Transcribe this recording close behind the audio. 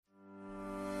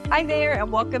Hi there,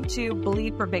 and welcome to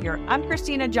Believe for Bigger. I'm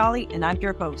Christina Jolly, and I'm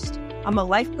your host. I'm a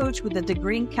life coach with a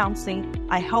degree in counseling.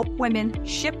 I help women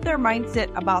shift their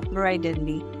mindset about their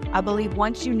identity. I believe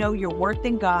once you know your worth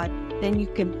in God, then you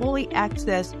can fully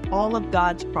access all of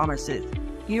God's promises.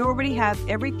 You already have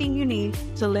everything you need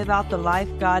to live out the life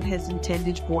God has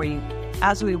intended for you.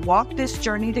 As we walk this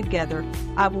journey together,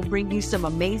 I will bring you some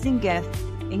amazing guests,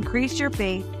 increase your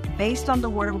faith based on the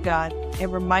Word of God,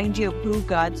 and remind you of who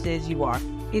God says you are.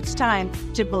 It's time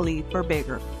to believe for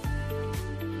bigger.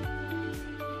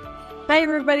 Hi,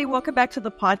 everybody. Welcome back to the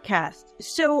podcast.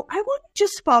 So I want to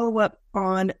just follow up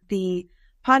on the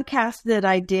podcast that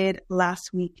I did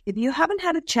last week. If you haven't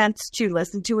had a chance to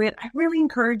listen to it, I really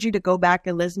encourage you to go back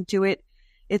and listen to it.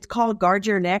 It's called Guard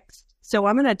Your Next. So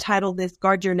I'm going to title this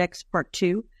Guard Your Next Part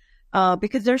 2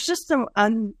 because there's just some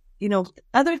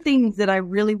other things that I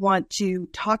really want to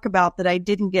talk about that I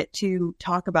didn't get to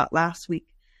talk about last week.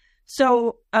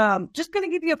 So just going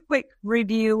to give you a quick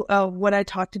review of what I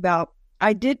talked about.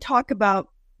 I did talk about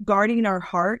guarding our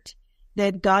heart,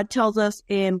 that God tells us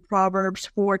in Proverbs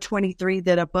 4:23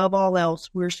 that above all else,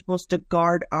 we're supposed to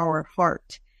guard our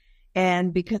heart.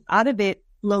 And because out of it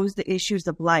flows the issues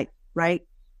of life, right?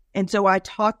 And so I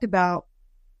talked about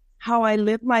how I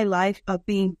live my life of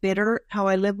being bitter, how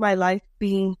I live my life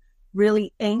being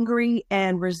really angry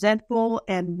and resentful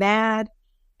and mad,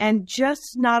 and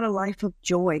just not a life of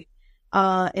joy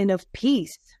and of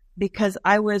peace, because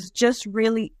I was just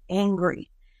really angry.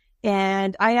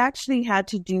 And I actually had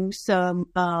to do some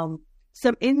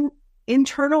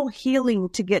internal healing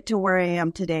to get to where I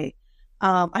am today.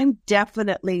 I'm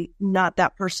definitely not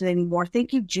that person anymore.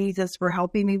 Thank you, Jesus, for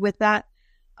helping me with that.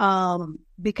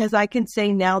 Because I can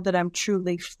say now that I'm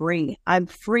truly free. I'm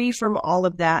free from all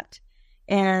of that.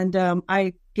 And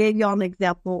I gave y'all an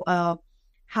example of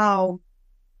how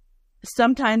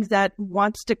sometimes that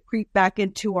wants to creep back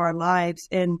into our lives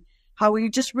and how we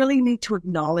just really need to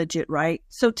acknowledge it, right?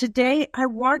 So today I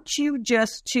want you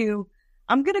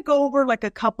I'm going to go over like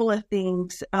a couple of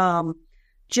things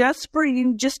just for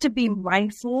you, just to be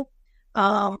mindful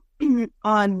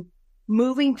on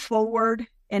moving forward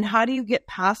and how do you get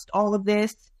past all of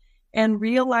this and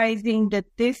realizing that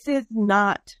this is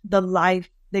not the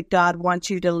life that God wants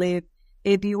you to live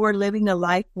if you are living a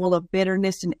life full of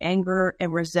bitterness and anger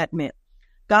and resentment.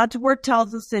 God's word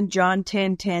tells us in John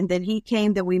 10:10 that he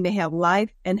came that we may have life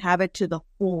and have it to the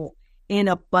full in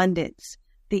abundance.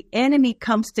 The enemy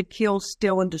comes to kill,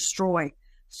 steal, and destroy.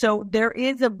 So there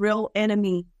is a real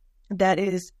enemy that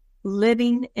is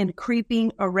living and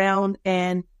creeping around,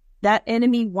 and that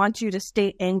enemy wants you to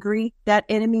stay angry. That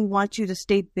enemy wants you to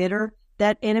stay bitter.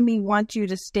 That enemy wants you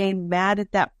to stay mad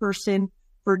at that person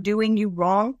for doing you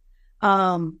wrong.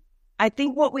 I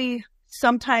think what we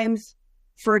sometimes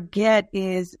forget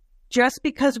is just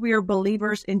because we are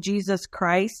believers in Jesus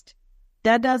Christ,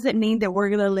 that doesn't mean that we're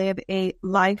going to live a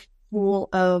life full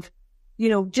of,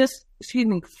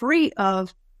 free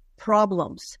of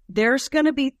problems. There's going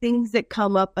to be things that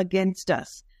come up against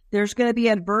us. There's going to be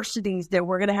adversities that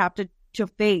we're going to have to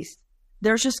face.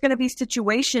 There's just going to be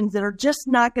situations that are just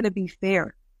not going to be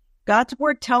fair. God's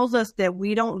word tells us that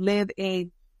we don't live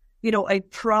a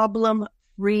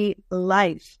problem-free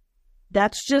life.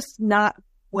 That's just not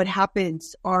what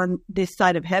happens on this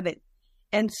side of heaven.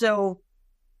 And so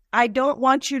I don't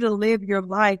want you to live your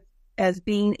life as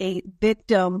being a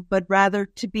victim, but rather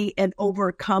to be an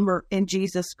overcomer in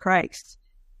Jesus Christ.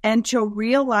 And to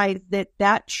realize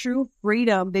that true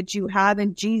freedom that you have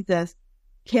in Jesus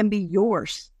can be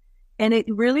yours. And it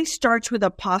really starts with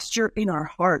a posture in our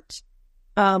heart.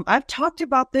 I've talked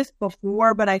about this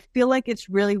before, but I feel like it's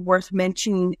really worth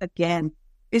mentioning again,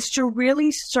 is to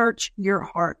really search your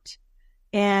heart.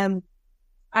 And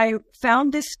I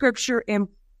found this scripture in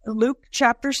Luke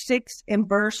chapter 6 and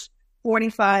verse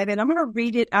 45, and I'm going to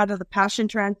read it out of the Passion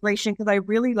Translation because I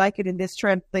really like it in this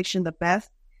translation the best.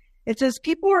 It says,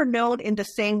 people are known in the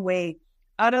same way.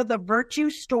 Out of the virtue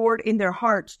stored in their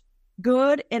hearts,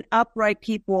 good and upright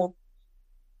people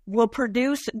will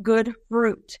produce good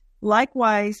fruit.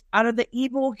 Likewise, out of the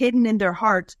evil hidden in their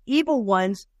hearts, evil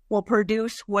ones will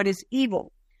produce what is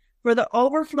evil. For the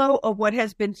overflow of what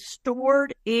has been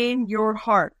stored in your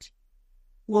heart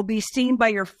will be seen by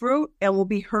your fruit and will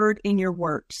be heard in your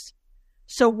words.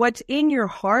 So what's in your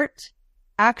heart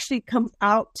actually comes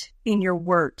out in your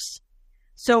words.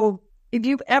 So if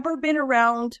you've ever been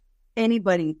around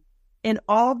anybody and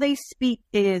all they speak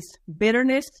is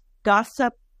bitterness,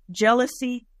 gossip,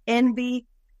 jealousy, envy,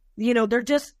 they're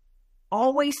just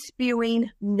always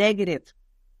spewing negative.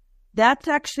 That's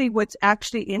actually what's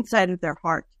actually inside of their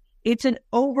heart. It's an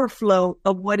overflow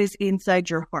of what is inside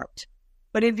your heart.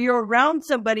 But if you're around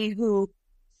somebody who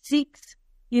seeks,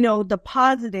 the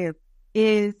positive,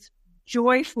 is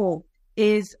joyful,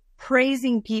 is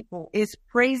praising people, is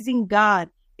praising God,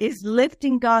 is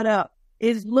lifting God up,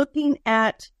 is looking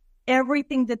at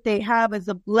everything that they have as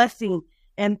a blessing,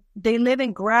 and they live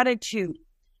in gratitude.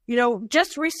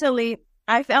 Just recently,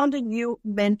 I found a new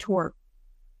mentor,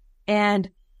 and,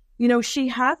 she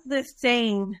has this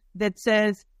saying that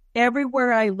says,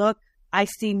 everywhere I look, I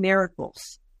see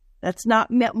miracles. That's not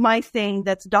my saying.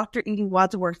 That's Dr. Edie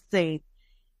Wadsworth's saying.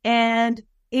 And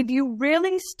if you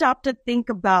really stop to think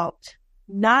about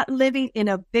not living in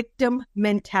a victim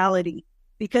mentality,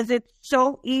 because it's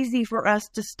so easy for us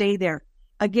to stay there.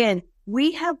 Again,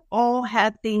 we have all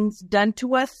had things done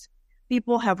to us.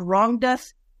 People have wronged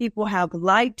us. People have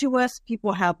lied to us.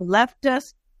 People have left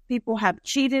us. People have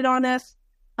cheated on us.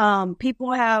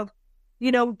 People have,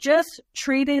 just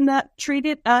treated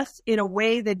us in a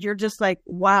way that you're just like,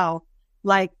 wow,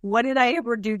 like, what did I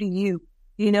ever do to you?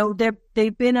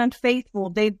 They've been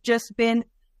unfaithful. They've just been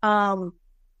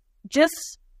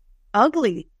just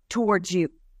ugly towards you.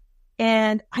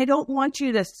 And I don't want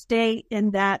you to stay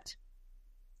in that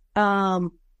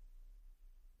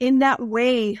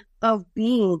way of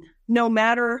being, no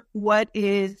matter what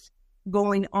is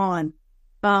going on.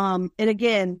 And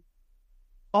again,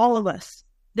 all of us,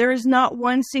 there is not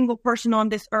one single person on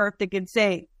this earth that can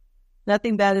say,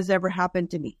 nothing bad has ever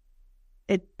happened to me.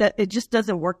 It just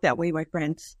doesn't work that way, my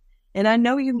friends. And I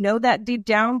know you know that deep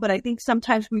down, but I think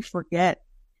sometimes we forget.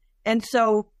 And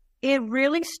so it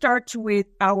really starts with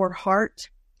our heart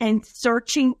and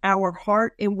searching our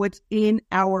heart and what's in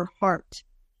our heart.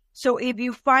 So if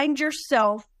you find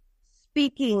yourself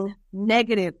speaking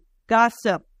negative,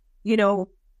 gossip,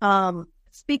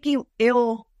 speaking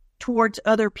ill towards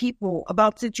other people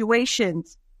about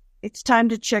situations, it's time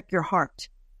to check your heart.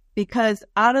 Because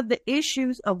out of the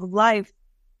issues of life,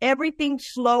 everything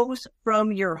flows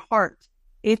from your heart.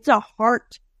 It's a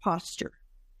heart posture.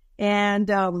 And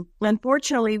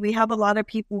unfortunately, we have a lot of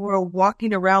people who are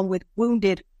walking around with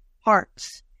wounded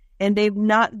hearts, and they've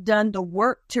not done the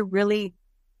work to really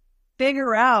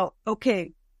figure out,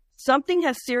 okay, something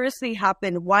has seriously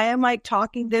happened. Why am I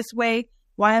talking this way?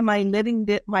 Why am I living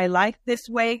my life this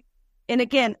way? And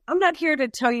again, I'm not here to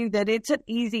tell you that it's an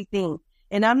easy thing.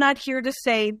 And I'm not here to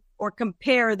say or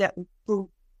compare that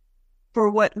for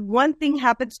what one thing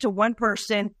happens to one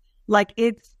person, like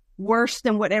it's worse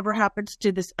than whatever happens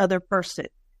to this other person.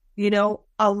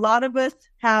 A lot of us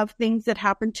have things that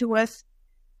happen to us.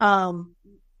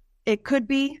 It could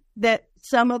be that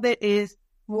some of it is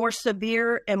more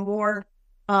severe and more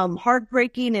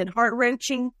heartbreaking and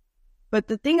heart-wrenching. But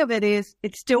the thing of it is,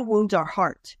 it still wounds our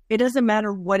heart. It doesn't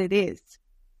matter what it is.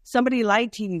 Somebody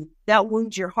lied to you, that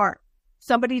wounds your heart.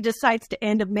 Somebody decides to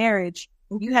end a marriage,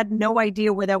 and you had no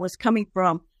idea where that was coming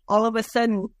from. All of a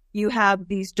sudden, you have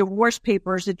these divorce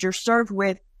papers that you're served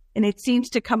with, and it seems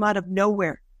to come out of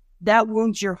nowhere. That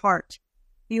wounds your heart.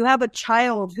 You have a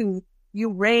child who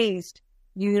you raised,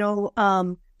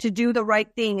 to do the right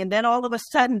thing, and then all of a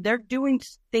sudden, they're doing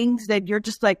things that you're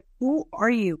just like, who are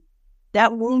you?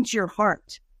 That wounds your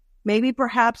heart. Maybe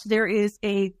perhaps there is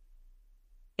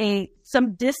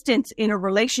some distance in a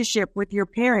relationship with your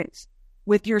parents,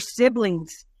 with your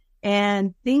siblings,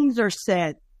 and things are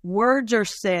said, words are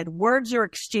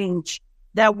exchanged.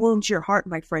 That wounds your heart,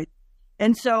 my friend.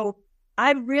 And so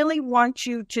I really want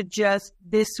you to just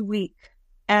this week,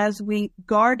 as we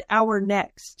guard our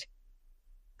next,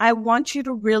 I want you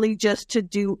to really just to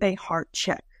do a heart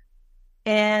check.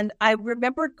 And I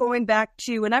remember going back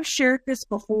to, and I've shared this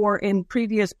before in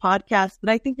previous podcasts,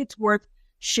 but I think it's worth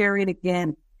sharing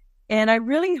again. And I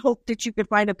really hope that you could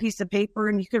find a piece of paper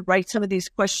and you could write some of these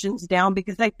questions down,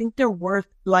 because I think they're worth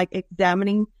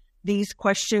examining these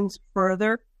questions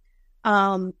further.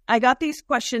 I got these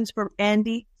questions from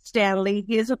Andy Stanley.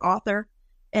 He is an author,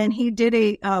 and he did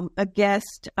a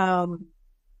guest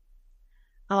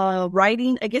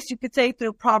writing, I guess you could say,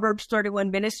 through Proverbs 31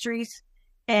 Ministries.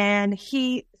 And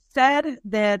he said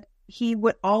that he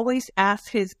would always ask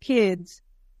his kids,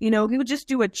 he would just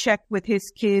do a check with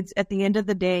his kids at the end of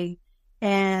the day.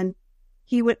 And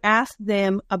he would ask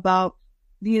them about,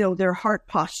 their heart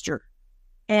posture.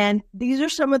 And these are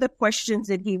some of the questions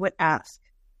that he would ask.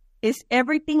 Is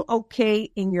everything okay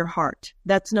in your heart?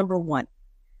 That's number one.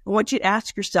 I want you to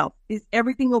ask yourself, is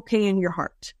everything okay in your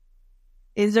heart?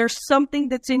 Is there something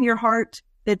that's in your heart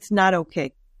that's not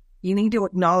okay? You need to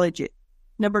acknowledge it.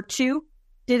 Number two,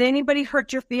 did anybody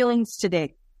hurt your feelings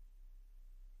today?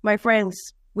 My friends,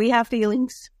 we have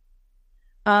feelings.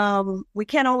 We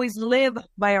can't always live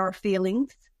by our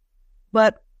feelings,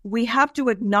 but we have to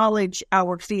acknowledge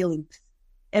our feelings.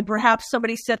 And perhaps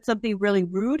somebody said something really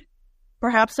rude,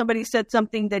 Perhaps somebody said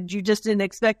something that you just didn't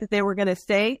expect that they were going to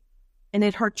say, and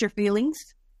it hurt your feelings.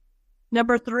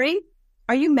 Number 3,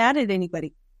 are you mad at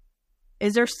anybody?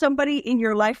 Is there somebody in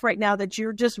your life right now that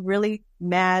you're just really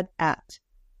mad at?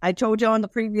 I told you on the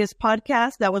previous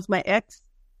podcast, that was my ex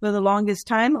for the longest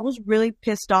time. I was really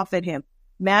pissed off at him.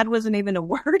 Mad wasn't even a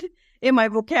word in my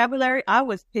vocabulary. I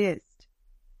was pissed.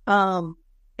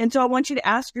 And so I want you to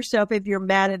ask yourself if you're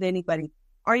mad at anybody.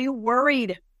 Are you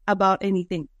worried about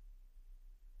anything?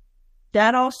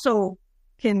 That also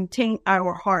can taint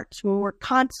our hearts when we're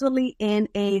constantly in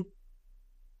a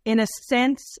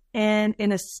sense and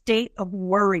in a state of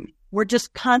worry. We're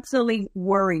just constantly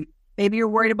worried. Maybe you're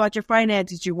worried about your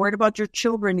finances. You're worried about your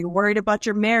children. You're worried about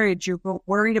your marriage. You're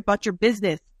worried about your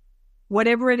business.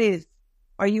 Whatever it is,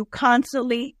 are you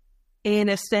constantly in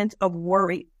a sense of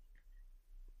worry?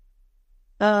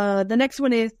 The next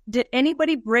one is, did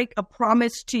anybody break a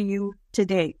promise to you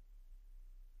today?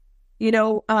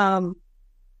 People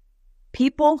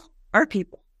are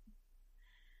people.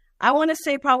 I want to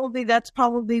say that's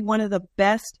probably one of the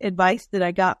best advice that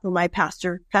I got from my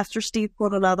pastor, Pastor Steve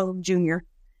Coronado Jr.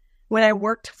 When I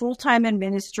worked full-time in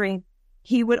ministry,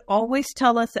 he would always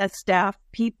tell us as staff,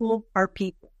 people are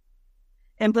people.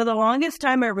 And for the longest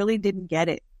time, I really didn't get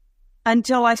it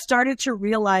until I started to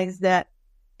realize that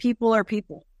people are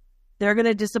people. They're going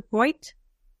to disappoint.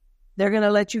 They're going to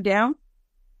let you down.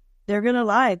 They're going to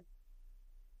lie.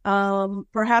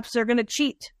 Perhaps they're going to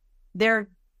cheat. They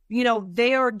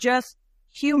are just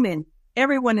human.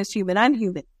 Everyone is human. I'm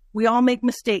human. We all make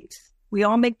mistakes. We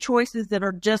all make choices that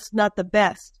are just not the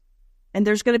best. And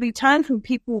there's going to be times when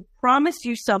people promise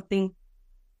you something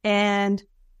and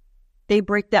they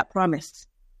break that promise.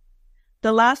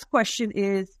 The last question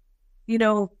is,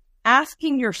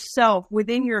 asking yourself,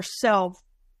 within yourself,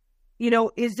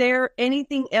 is there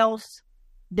anything else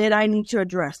that I need to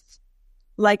address?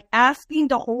 Like asking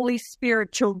the Holy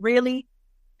Spirit to really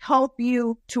help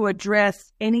you to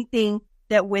address anything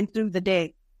that went through the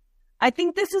day. I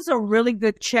think this is a really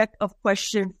good check of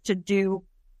questions to do.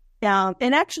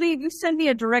 And actually, if you send me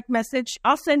a direct message,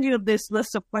 I'll send you this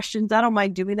list of questions. I don't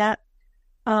mind doing that.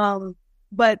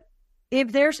 But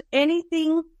if there's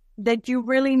anything that you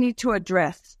really need to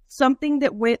address, something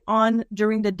that went on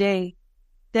during the day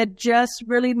that just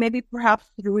really maybe perhaps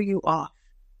threw you off,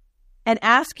 and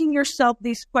asking yourself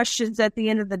these questions at the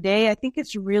end of the day, I think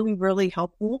it's really, really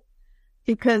helpful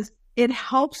because it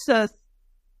helps us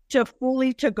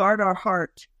to guard our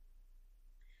heart.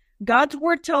 God's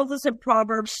word tells us in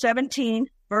Proverbs 17,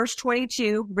 verse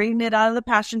 22, reading it out of the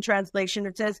Passion Translation,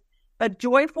 it says, a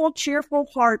joyful, cheerful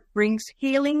heart brings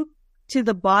healing to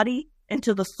the body and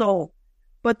to the soul.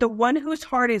 But the one whose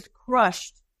heart is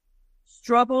crushed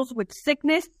struggles with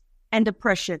sickness and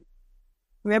depression.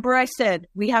 Remember I said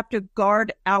we have to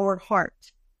guard our heart.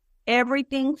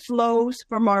 Everything flows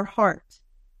from our heart.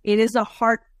 It is a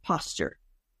heart posture.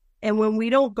 And when we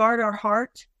don't guard our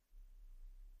heart,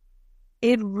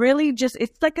 it really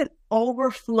it's like an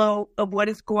overflow of what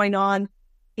is going on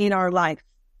in our life.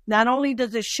 Not only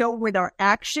does it show with our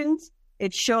actions,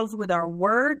 it shows with our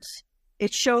words,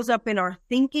 it shows up in our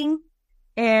thinking.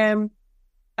 And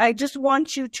I just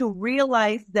want you to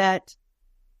realize that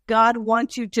God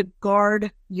wants you to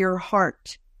guard your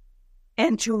heart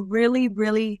and to really,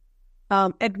 really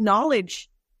acknowledge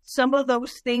some of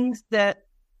those things that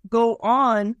go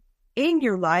on in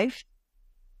your life,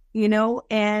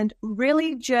 and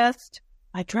really just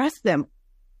address them.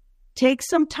 Take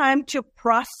some time to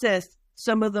process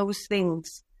some of those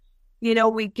things.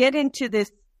 We get into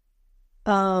this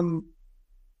pattern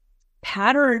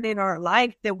in our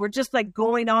life that we're just like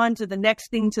going on to the next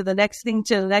thing, to the next thing,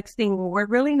 to the next thing. We're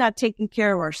really not taking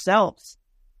care of ourselves,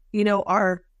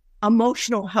 our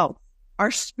emotional health,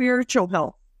 our spiritual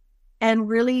health, and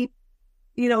really,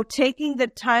 taking the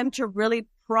time to really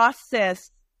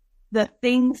process the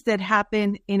things that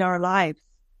happen in our lives.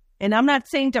 And I'm not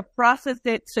saying to process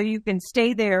it so you can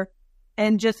stay there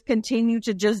and just continue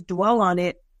to just dwell on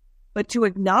it, but to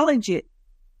acknowledge it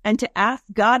and to ask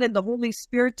God and the Holy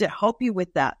Spirit to help you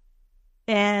with that.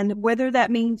 And whether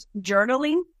that means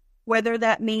journaling, whether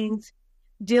that means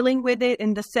dealing with it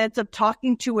in the sense of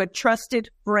talking to a trusted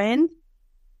friend,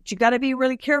 but you got to be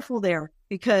really careful there,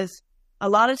 because a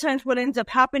lot of times what ends up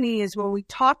happening is when we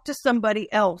talk to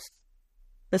somebody else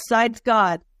besides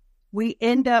God, we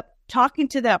end up talking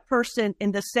to that person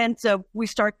in the sense of we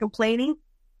start complaining,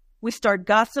 we start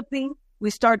gossiping, we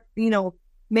start,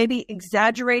 maybe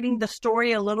exaggerating the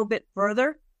story a little bit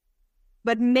further.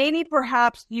 But maybe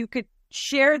perhaps you could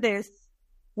share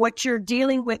what you're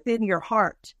dealing with in your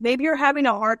heart. Maybe you're having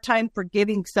a hard time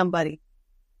forgiving somebody,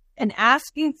 and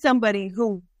asking somebody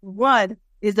who, one,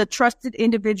 is a trusted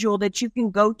individual that you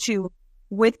can go to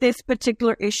with this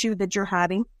particular issue that you're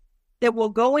having, that will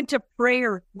go into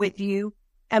prayer with you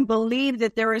and believe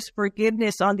that there is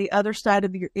forgiveness on the other side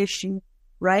of your issue,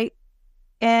 right?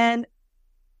 And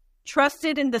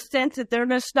trusted in the sense that they're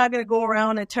just not going to go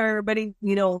around and tell everybody,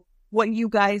 what you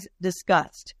guys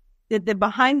discussed. That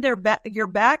behind your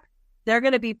back, they're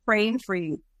going to be praying for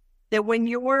you. That when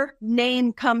your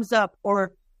name comes up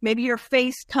or maybe your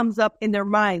face comes up in their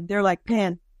mind, they're like,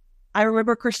 man, I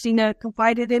remember Christina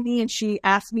confided in me and she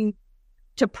asked me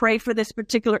to pray for this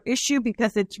particular issue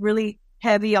because it's really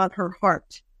heavy on her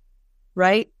heart,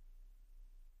 right?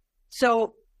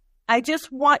 So I just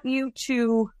want you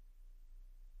to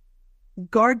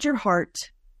guard your heart,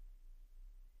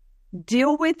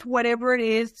 deal with whatever it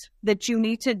is that you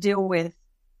need to deal with.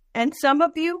 And some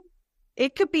of you,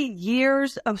 it could be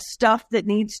years of stuff that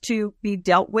needs to be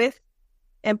dealt with.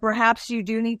 And perhaps you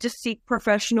do need to seek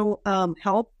professional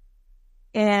help.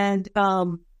 And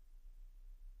I'm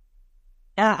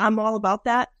all about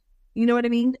that. You know what I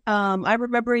mean? I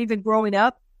remember even growing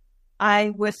up,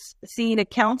 I was seeing a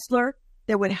counselor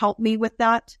that would help me with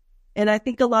that. And I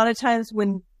think a lot of times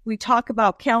when we talk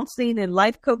about counseling and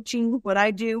life coaching, what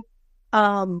I do,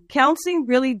 counseling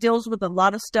really deals with a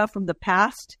lot of stuff from the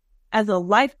past. As a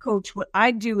life coach, what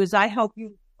I do is I help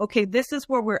you, okay, this is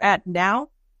where we're at now.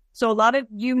 So a lot of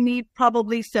you need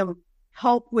probably some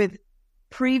help with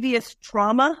previous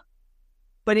trauma.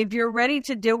 But if you're ready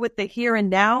to deal with the here and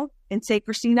now and say,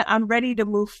 Christina, I'm ready to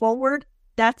move forward,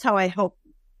 that's how I help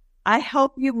you. I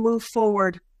help you move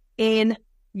forward in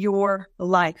your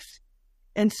life.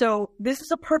 And so this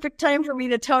is a perfect time for me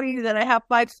to tell you that I have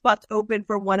 5 spots open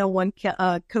for one-on-one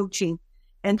coaching.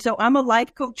 And so I'm a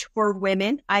life coach for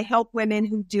women. I help women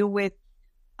who deal with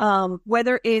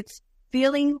whether it's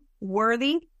feeling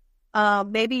worthy,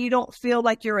 maybe you don't feel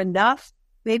like you're enough.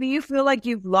 Maybe you feel like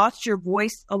you've lost your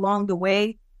voice along the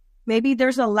way. Maybe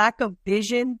there's a lack of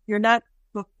vision. You're not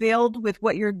fulfilled with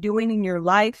what you're doing in your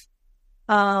life.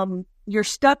 You're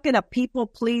stuck in a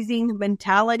people-pleasing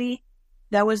mentality.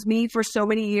 That was me for so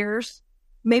many years.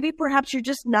 Maybe perhaps you're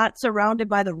just not surrounded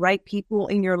by the right people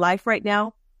in your life right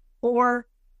now. Or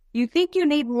you think you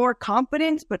need more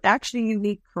confidence, but actually you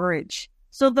need courage.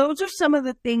 So those are some of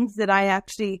the things that I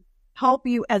actually help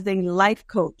you as a life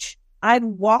coach. I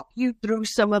walk you through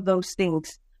some of those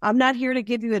things. I'm not here to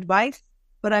give you advice,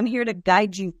 but I'm here to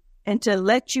guide you and to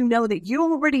let you know that you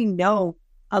already know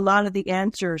a lot of the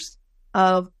answers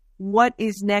of what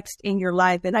is next in your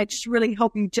life. And I just really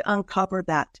help you to uncover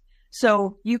that.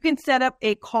 So you can set up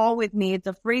a call with me. It's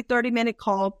a free 30-minute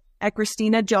call at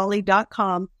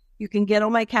ChristinaJolly.com. You can get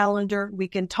on my calendar. We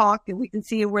can talk and we can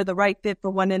see if we're the right fit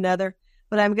for one another.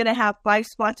 But I'm going to have 5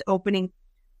 spots opening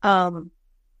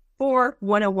for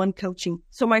one-on-one coaching.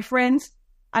 So my friends,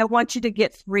 I want you to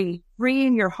get free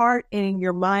in your heart and in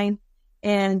your mind.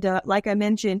 And like I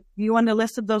mentioned, if you want a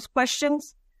list of those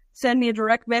questions, send me a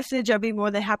direct message. I'll be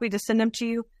more than happy to send them to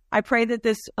you. I pray that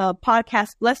this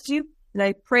podcast blessed you, and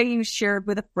I pray you share it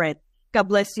with a friend. God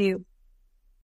bless you.